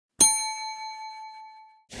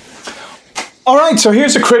All right, so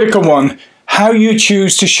here's a critical one. How you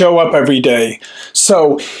choose to show up every day.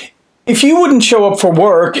 So if you wouldn't show up for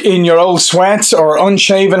work in your old sweats or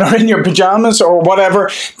unshaven or in your pajamas or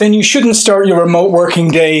whatever, then you shouldn't start your remote working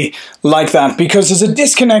day like that, because there's a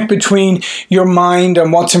disconnect between your mind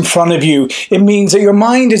and what's in front of you. It means that your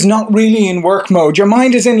mind is not really in work mode. Your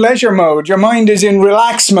mind is in leisure mode. Your mind is in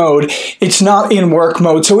relax mode. It's not in work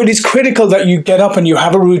mode. So it is critical that you get up and you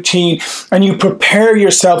have a routine and you prepare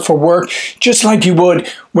yourself for work just like you would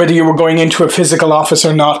whether you were going into a physical office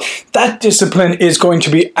or not. That discipline is going to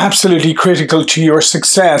be absolutely critical to your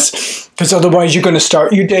success, because otherwise you're going to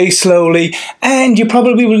start your day slowly and you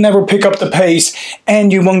probably will never pick up the pace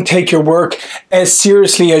and you won't take your work as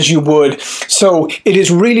seriously as you would. So it is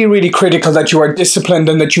really, really critical that you are disciplined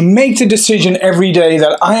and that you make the decision every day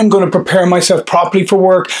that I am going to prepare myself properly for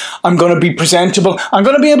work. I'm going to be presentable. I'm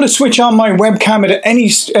going to be able to switch on my webcam at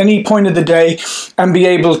any point of the day and be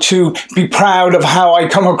able to be proud of how I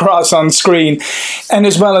come across on screen. And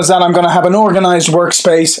as well as that, I'm going to have an organized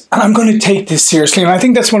workspace and I'm going to take this seriously. And I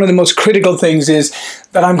think that's one of the most critical things, is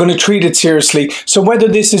that I'm going to treat it seriously. So whether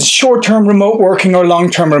this is short-term remote working or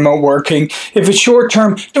long-term remote working, if it's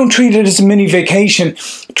short-term, don't treat it as a mini vacation.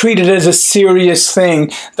 Treat it as a serious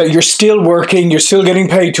thing, that you're still working, you're still getting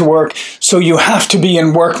paid to work, so you have to be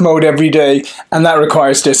in work mode every day, and that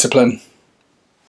requires discipline.